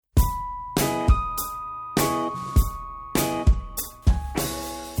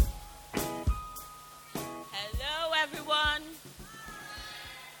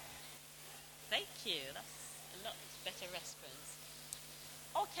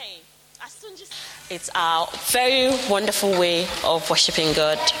Okay. It's our very wonderful way of worshiping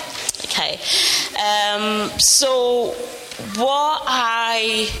God. Okay. So what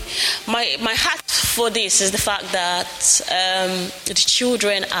my heart for this is the fact that the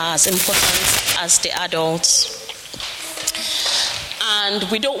children are as important as the adults. And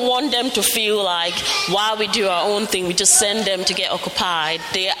we don't want them to feel like while we do our own thing, we just send them to get occupied.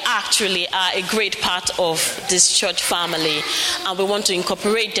 They actually are a great part of this church family, and we want to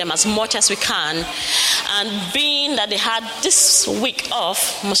incorporate them as much as we can. And being that they had this week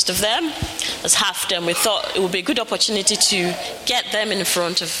off, most of them, as half them, we thought it would be a good opportunity to get them in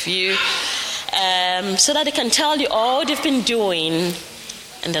front of you so that they can tell you all they've been doing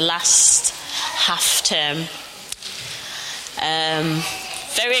in the last half term.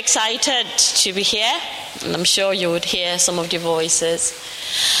 Very excited to be here, and I'm sure you would hear some of the voices.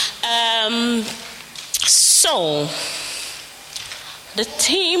 So, the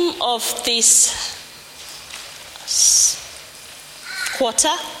theme of this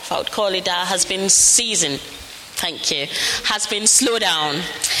quarter, if I would call it that, has been season. Thank you. Has been slow down.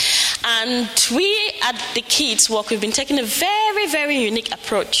 And we at the Kids Walk, we've been taking a very, very unique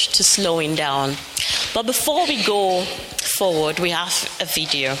approach to slowing down. But before we go forward, we have a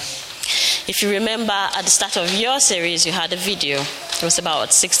video. If you remember, at the start of your series, you had a video. It was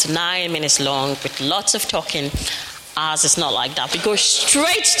about 6 to 9 minutes long with lots of talking. Ours is not like that. We go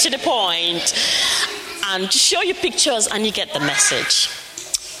straight to the point and just show you pictures and you get the message.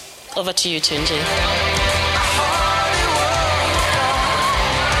 Over to you, Tunji.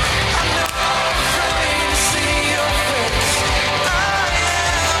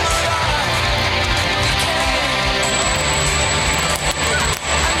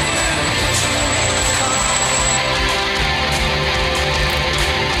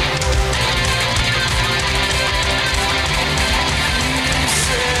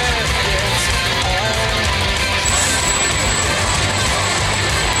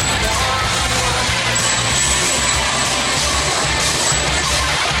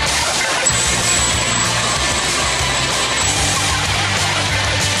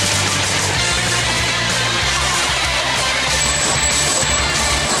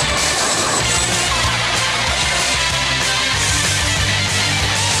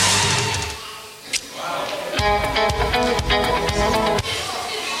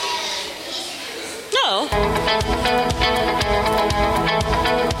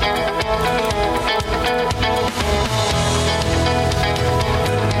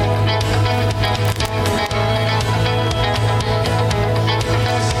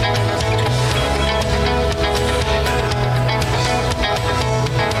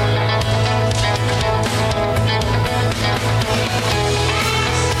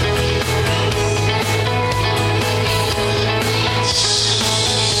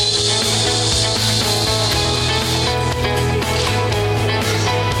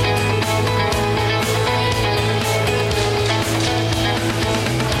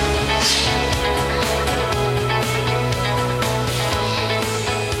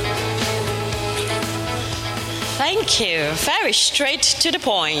 Very straight to the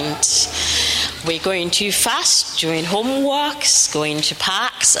point. We're going too fast, doing homeworks, going to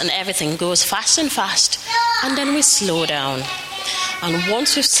parks, and everything goes fast and fast. And then we slow down. And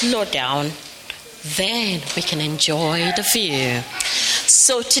once we slow down, then we can enjoy the view.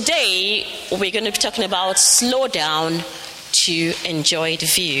 So today, we're going to be talking about slow down to enjoy the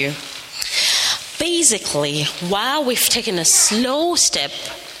view. Basically, while we've taken a slow step,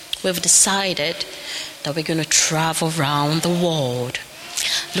 we've decided that we're going to travel around the world,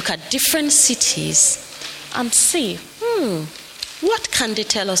 look at different cities, and see, what can they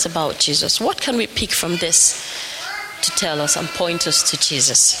tell us about Jesus? What can we pick from this to tell us and point us to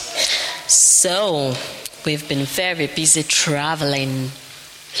Jesus? So, we've been very busy traveling,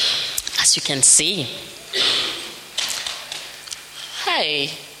 as you can see. Hey.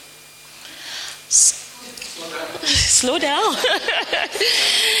 Slow down.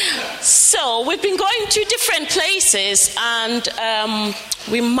 So we've been going to different places, and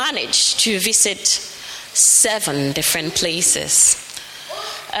we managed to visit 7 different places.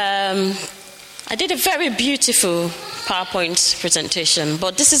 I did a very beautiful PowerPoint presentation,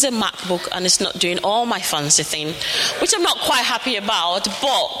 but this is a MacBook and it's not doing all my fancy thing, which I'm not quite happy about,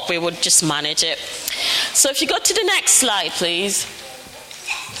 but we would just manage it. So if you go to the next slide, please.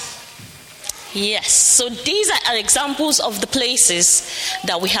 Yes, so these are examples of the places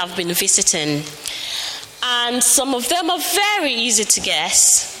that we have been visiting. And some of them are very easy to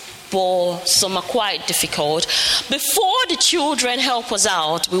guess, but some are quite difficult. Before the children help us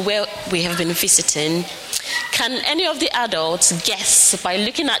out, we have been visiting Can any of the adults guess by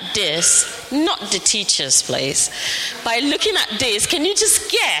looking at this? Not the teachers, please. By looking at this, can you just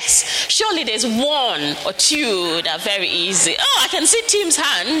guess? Surely there's one or two that are very easy. Oh, I can see Tim's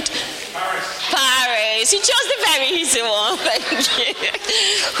hand. Paris. You chose the very easy one. Thank you.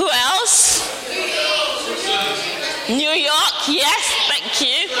 Who else? New York. Yes, thank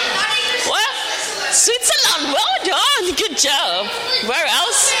you. Well, Switzerland. Well done. Good job. Where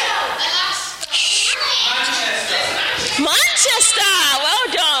else? Manchester. Well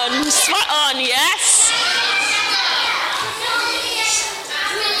done. Spot on. Yes.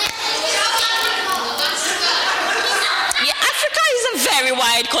 Yeah, Africa is a very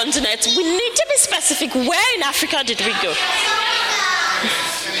wide continent. We need to be specific. Where in Africa did we go?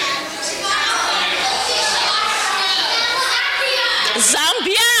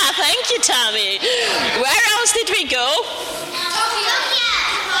 Zambia. Thank you, Tammy. Where else did we go?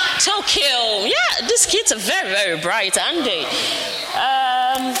 Tokyo. Yeah, these kids are very, very bright, aren't they?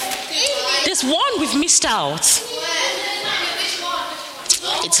 There's one we've missed out.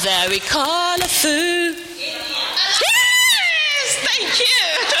 It's very colorful. Yes, thank you.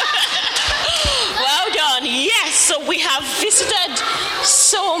 Well done. Yes, so we have visited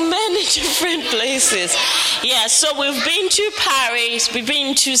so many different places. Yeah, so we've been to Paris, we've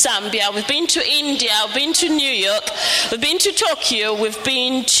been to Zambia, we've been to India, we've been to New York, we've been to Tokyo, we've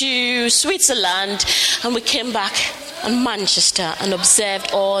been to Switzerland, and we came back and Manchester and observed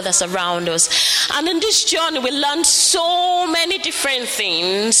all that's around us. And in this journey, we learned so many different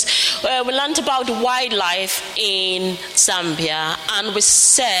things. We learned about wildlife in Zambia, and we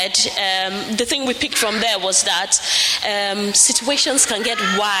said the thing we picked from there was that situations can get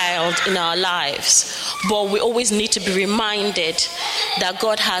wild in our lives, but we always need to be reminded that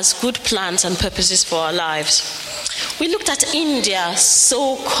God has good plans and purposes for our lives. We looked at India,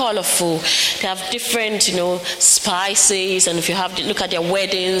 so colorful. They have different, spices, and if you look at their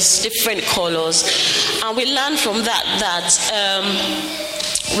weddings, different colors. And we learned from that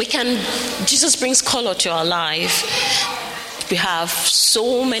Jesus brings color to our life. We have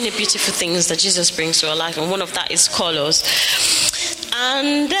so many beautiful things that Jesus brings to our life, and one of that is colors.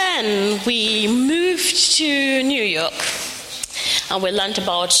 And then we moved to New York. And we learned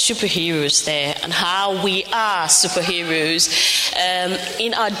about superheroes there and how we are superheroes.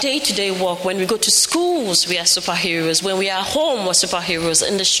 In our day-to-day work, when we go to schools, we are superheroes. When we are home, we're superheroes.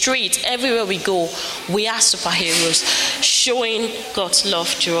 In the street, everywhere we go, we are superheroes, showing God's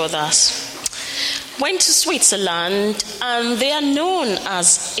love to others. Went to Switzerland, and they are known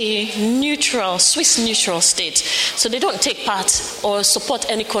as a Swiss neutral state. So they don't take part or support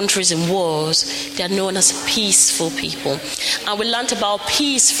any countries in wars. They are known as peaceful people. And we learned about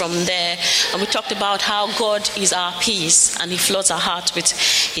peace from there, and we talked about how God is our peace, and He floods our heart with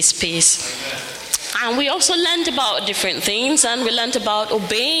His peace. And we also learned about different things, and we learned about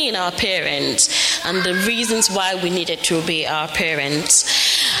obeying our parents and the reasons why we needed to obey our parents.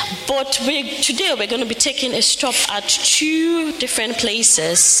 But today we're going to be taking a stop at two different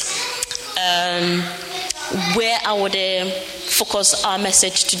places where I would focus our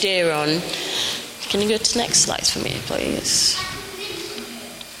message today on. Can you go to the next slide for me, please?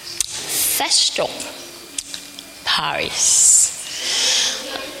 First stop, Paris.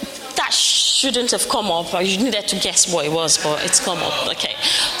 That shouldn't have come up. You needed to guess what it was, but it's come up. Okay.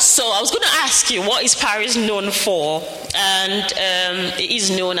 So I was going to ask you, what is Paris known for? And it is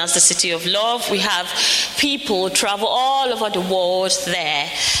known as the city of love. We have people travel all over the world there.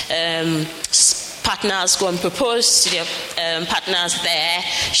 Partners go and propose to their partners there,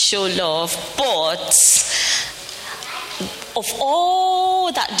 show love. But of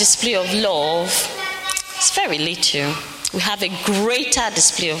all that display of love, it's very little. We have a greater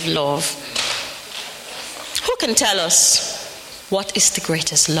display of love. Who can tell us what is the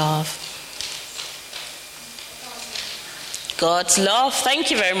greatest love? God's love. Thank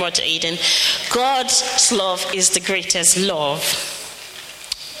you very much, Aiden. God's love is the greatest love.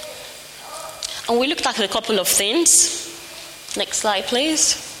 And we looked at a couple of things. Next slide,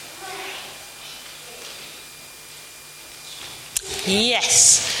 please.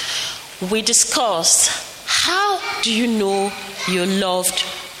 Yes. We discussed, how do you know you're loved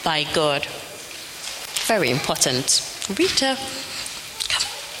by God? Very important. Rita. Come.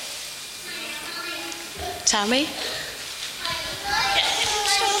 Tammy.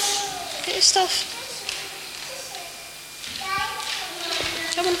 Get your stuff.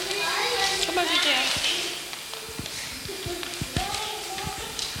 Come on. Come over here.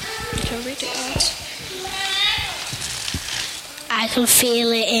 You can read it out. I can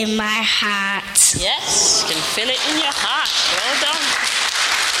feel it in my heart. Yes, you can feel it in your heart. Well done.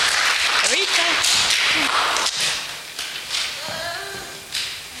 Rita.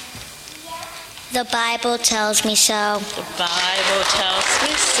 The Bible tells me so. The Bible tells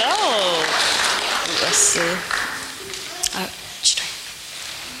me so. Let's see.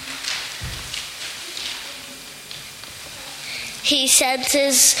 He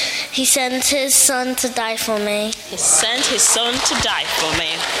sent his son to die for me. He sent his son to die for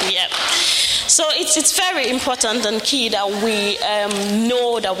me. Yep. So it's very important and key that we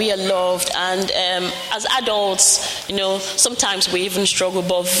know that we are loved, and as adults, sometimes we even struggle,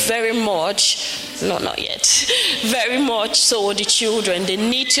 but very much, not yet, very much so the children, they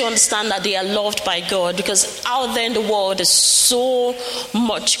need to understand that they are loved by God, because out there in the world there's so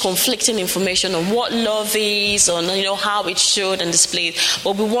much conflicting information on what love is, on how it's showed and displayed,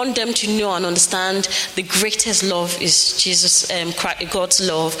 but we want them to know and understand the greatest love is Jesus, God's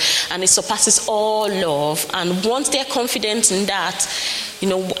love, and it surpasses all love. And once they're confident in that,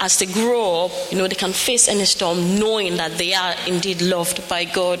 as they grow up, they can face any storm knowing that they are indeed loved by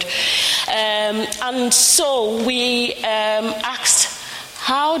God. And so we asked,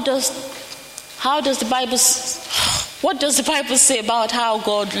 what does the Bible say about how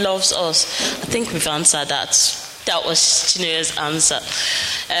God loves us? I think we've answered that. That was Chinere's answer.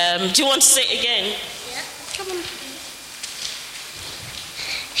 Do you want to say it again? Yeah. Come on.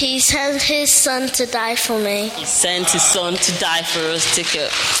 He sent his son to die for me. He sent his son to die for us, Tika.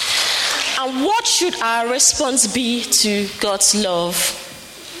 And what should our response be to God's love?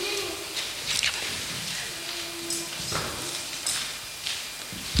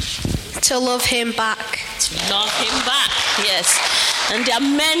 To love him back. To love him back, yes. And there are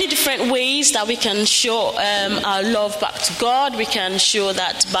many different ways that we can show our love back to God. We can show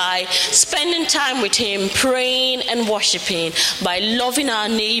that by spending time with him, praying and worshiping, by loving our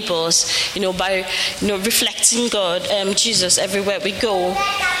neighbors, by reflecting God, Jesus everywhere we go.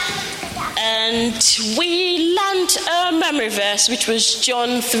 And we learned a memory verse, which was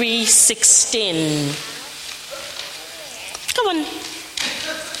John 3:16. Come on.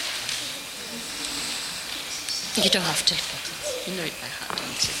 You don't have to. You know it by heart,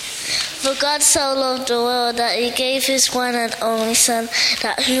 don't you? For God so loved the world that he gave his one and only Son,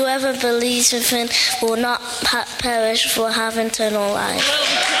 that whoever believes in him will not perish but have eternal life.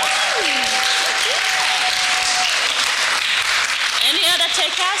 Any other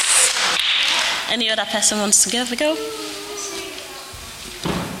takers? Any other person wants to give a go?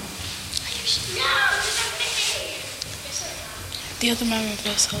 The other memory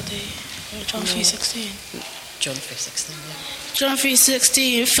verse all day. John 3:16. John 3:16. Yeah. John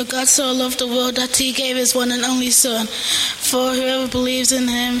 3:16. For God so loved the world that he gave his one and only Son. For whoever believes in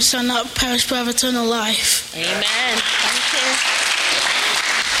him shall not perish but have eternal life. Amen. Thank you.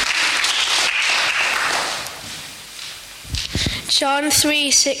 John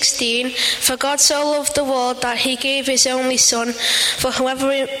 3:16. For God so loved the world that he gave his only Son. For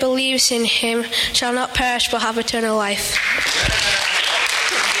whoever believes in him shall not perish but have eternal life.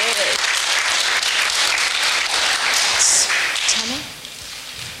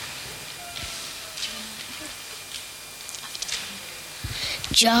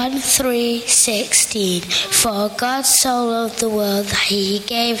 John 3:16. For God so loved the world that he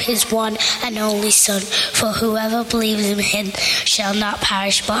gave his one and only Son. For whoever believes in him shall not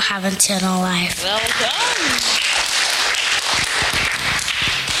perish but have eternal life. Well done.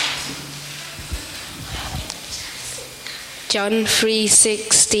 John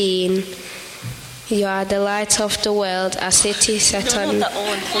 3:16. You are the light of the world, a city set on... Not that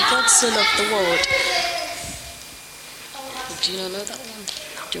one. For God so loved the world. Do you not know that one?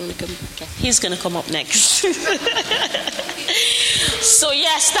 Do you want to come? Okay. He's going to come up next. So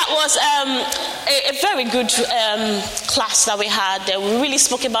yes, that was a very good class that we had. We really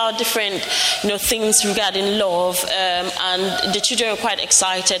spoke about different, things regarding love, and the children were quite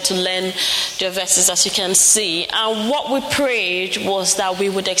excited to learn the verses, as you can see. And what we prayed was that we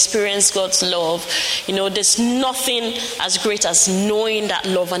would experience God's love. There's nothing as great as knowing that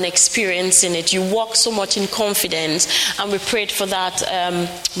love and experiencing it. You walk so much in confidence, and we prayed for that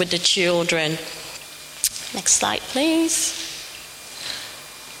with the children. Next slide, please.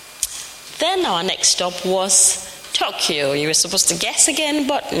 Then our next stop was Tokyo. You were supposed to guess again,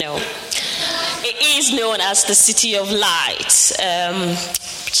 but no. It is known as the City of Lights,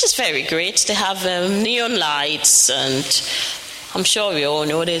 which is very great. They have neon lights, and I'm sure we all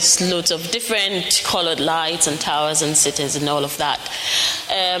know there's loads of different colored lights and towers and cities and all of that.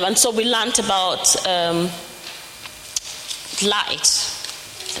 And so we learned about light.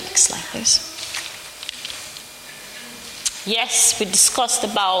 The next slide, please. Yes, we discussed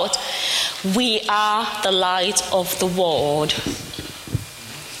about we are the light of the world.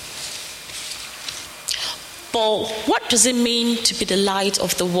 But what does it mean to be the light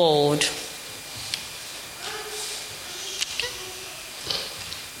of the world?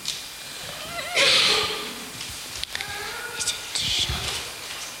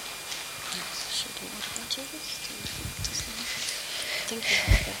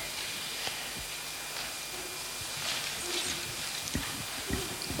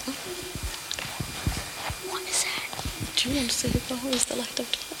 What is that? Do you want to say who is the light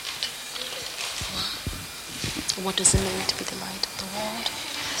of the world? What does it mean to be the light of the world?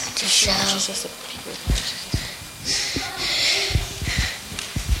 To show Jesus.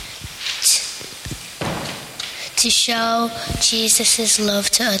 to show Jesus' love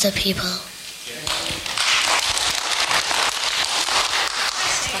to other people.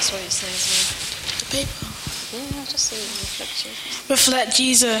 That's what it says. The paper. Yeah, just say reflect Jesus. Reflect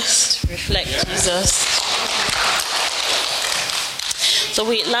Jesus. Reflect Jesus. So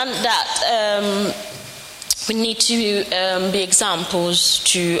we learned that we need to be examples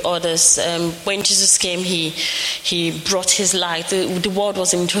to others. When Jesus came, he brought his light. The world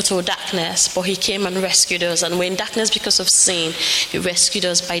was in total darkness, but he came and rescued us. And we're in darkness because of sin. He rescued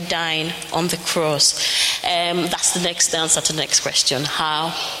us by dying on the cross. That's the next answer to the next question.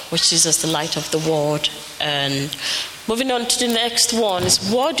 How was Jesus the light of the world? And moving on to the next one is,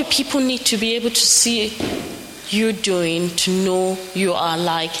 what do people need to be able to see you doing to know you are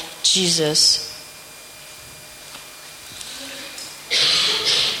like Jesus?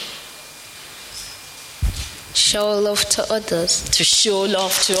 Show love to others. To show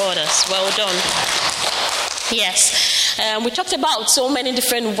love to others. Well done. Yes. We talked about so many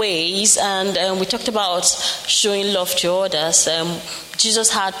different ways, and we talked about showing love to others. Jesus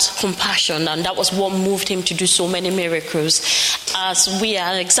had compassion, and that was what moved him to do so many miracles. As we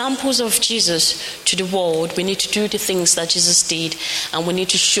are examples of Jesus to the world, we need to do the things that Jesus did, and we need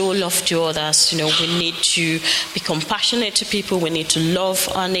to show love to others. We need to be compassionate to people. We need to love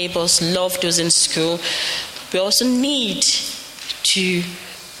our neighbors, love those in school. We also need to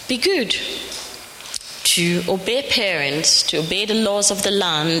be good, to obey parents, to obey the laws of the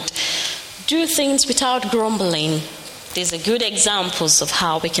land, do things without grumbling. These are good examples of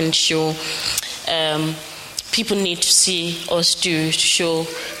how we can show people need to see us do to show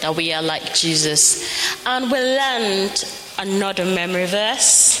that we are like Jesus. And we learned another memory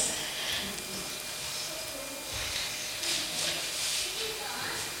verse.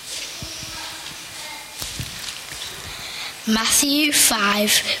 Matthew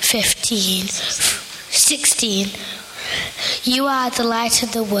 5:16. You are the light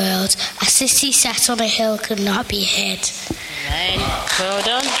of the world. A city set on a hill could not be hid. Amen. Well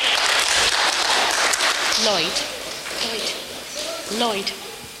done. Lloyd.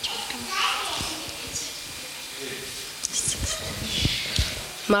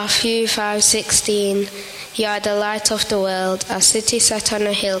 Matthew 5:16. You are the light of the world. A city set on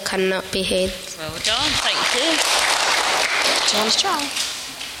a hill cannot be hid. Well done. Thank you. Do you want to try?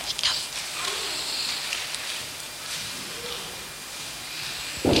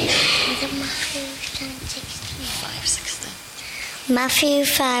 Matthew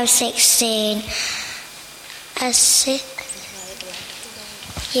 5:16.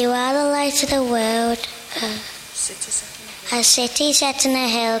 You are the light of the world. A city set on a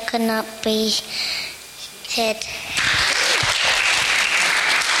hill cannot be hid.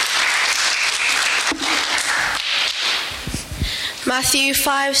 Matthew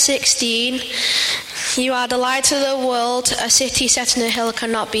 5:16. You are the light of the world. A city set on a hill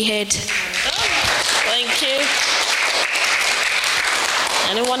cannot be hid. Thank you.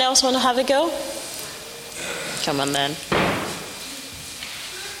 Anyone else want to have a go? Come on then.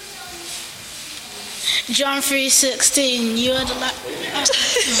 John 3:16. You are the light.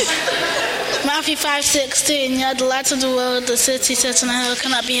 Matthew 5:16. You are the light of the world. The city set on a hill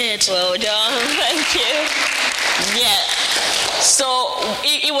cannot be hid. Well done. Thank you. Yeah. So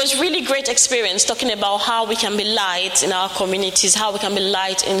it was really great experience talking about how we can be light in our communities, how we can be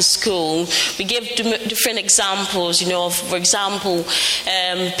light in school. We gave different examples, for example,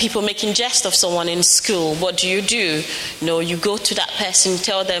 people making jest of someone in school. What do? You go to that person,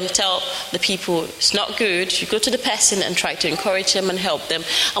 tell the people it's not good. You go to the person and try to encourage them and help them.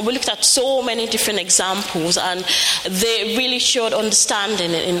 And we looked at so many different examples, and they really showed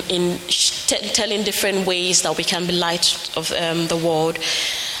understanding in telling different ways that we can be light of the world.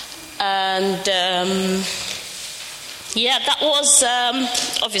 And that was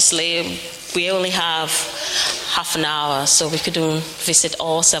obviously we only have half an hour, so we couldn't visit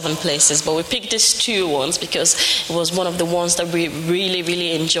all 7 places, but we picked these 2 ones because it was one of the ones that we really,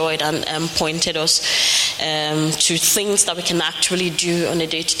 really enjoyed and pointed us to things that we can actually do on a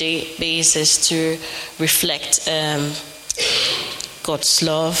day-to-day basis to reflect God's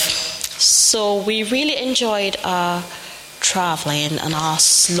love. So we really enjoyed our traveling and our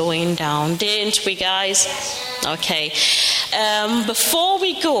slowing down, didn't we, guys? Okay. Before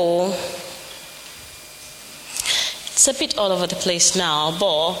we go, It's a bit all over the place now,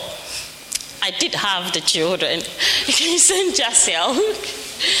 but I did have the children. Can you send Jasiel?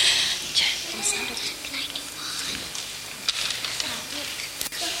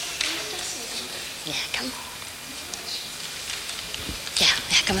 Yeah, come. Yeah,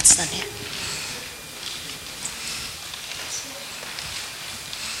 come and stand here.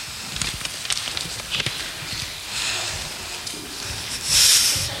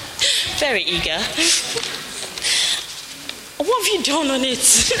 Very eager. What have you done on it?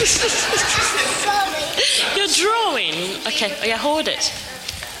 Sorry. You're drawing. Okay, oh yeah, hold it.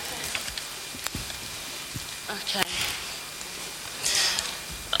 Okay.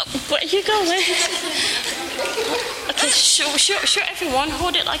 Where are you going? Okay, show everyone.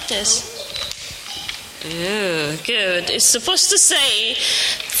 Hold it like this. Ooh, good. It's supposed to say,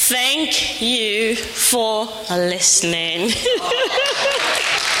 thank you for listening.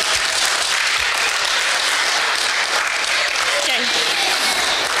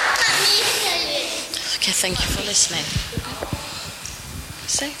 Okay, thank you for listening.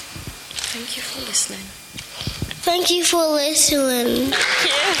 Say, thank you for listening. Thank you for listening.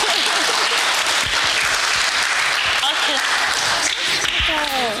 Thank you.